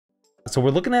So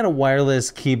we're looking at a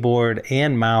wireless keyboard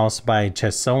and mouse by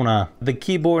CHESONA. The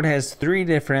keyboard has 3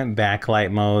 different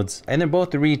backlight modes, and they're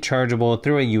both rechargeable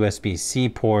through a USB-C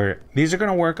port. These are going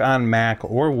to work on Mac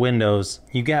or Windows.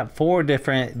 You got 4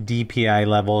 different DPI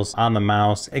levels on the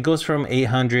mouse. It goes from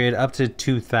 800 up to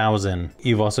 2000.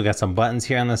 You've also got some buttons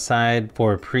here on the side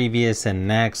for previous and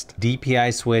next,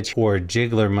 DPI switch or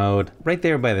Jiggler mode, right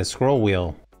there by the scroll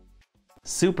wheel.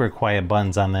 Super quiet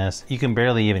buttons on this. You can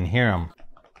barely even hear them.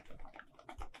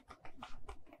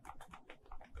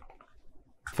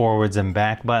 Forwards and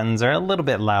back buttons are a little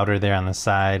bit louder there on the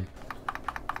side.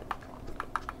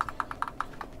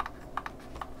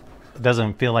 It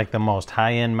doesn't feel like the most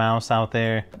high-end mouse out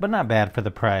there, but not bad for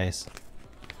the price.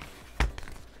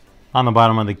 On the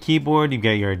bottom of the keyboard, you've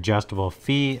got your adjustable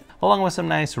feet, along with some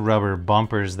nice rubber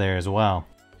bumpers there as well.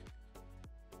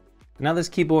 Now this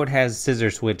keyboard has scissor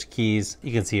switch keys.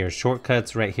 You can see your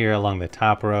shortcuts right here along the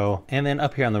top row. And then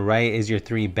up here on the right is your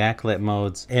 3 backlit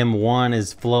modes. M1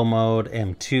 is flow mode,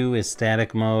 M2 is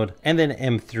static mode, and then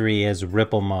M3 is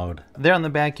ripple mode. There on the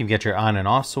back you've got your on and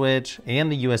off switch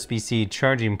and the USB-C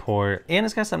charging port. And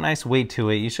it's got some nice weight to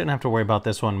it. You shouldn't have to worry about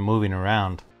this one moving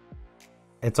around.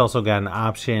 It's also got an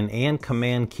option and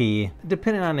command key,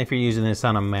 depending on if you're using this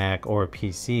on a Mac or a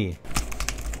PC.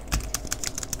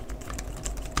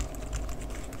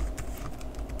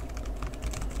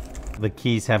 The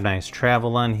keys have nice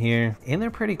travel on here, and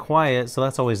they're pretty quiet, so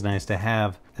that's always nice to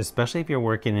have, especially if you're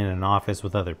working in an office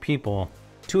with other people.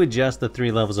 To adjust the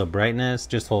 3 levels of brightness,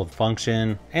 just hold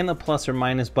function and the plus or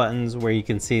minus buttons where you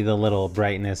can see the little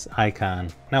brightness icon.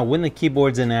 Now when the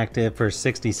keyboard's inactive for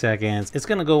 60 seconds, it's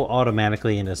gonna go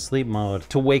automatically into sleep mode.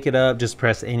 To wake it up, just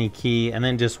press any key and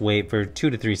then just wait for 2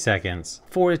 to 3 seconds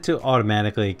for it to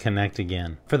automatically connect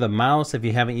again. For the mouse, if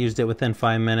you haven't used it within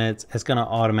 5 minutes, it's gonna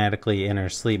automatically enter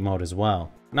sleep mode as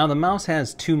well. Now the mouse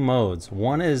has 2 modes.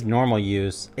 One is normal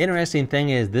use. Interesting thing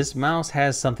is this mouse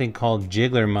has something called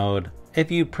Jiggler mode. If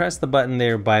you press the button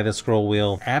there by the scroll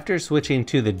wheel, after switching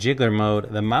to the Jiggler mode,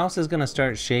 the mouse is going to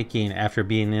start shaking after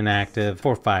being inactive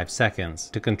for 5 seconds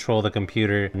to control the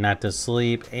computer not to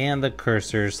sleep, and the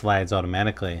cursor slides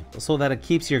automatically so that it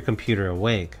keeps your computer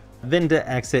awake. Then to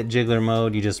exit Jiggler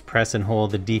mode, you just press and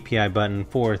hold the DPI button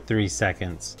for 3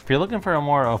 seconds. If you're looking for a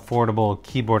more affordable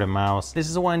keyboard and mouse, this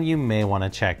is one you may want to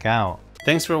check out.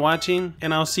 Thanks for watching,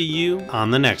 and I'll see you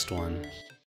on the next one.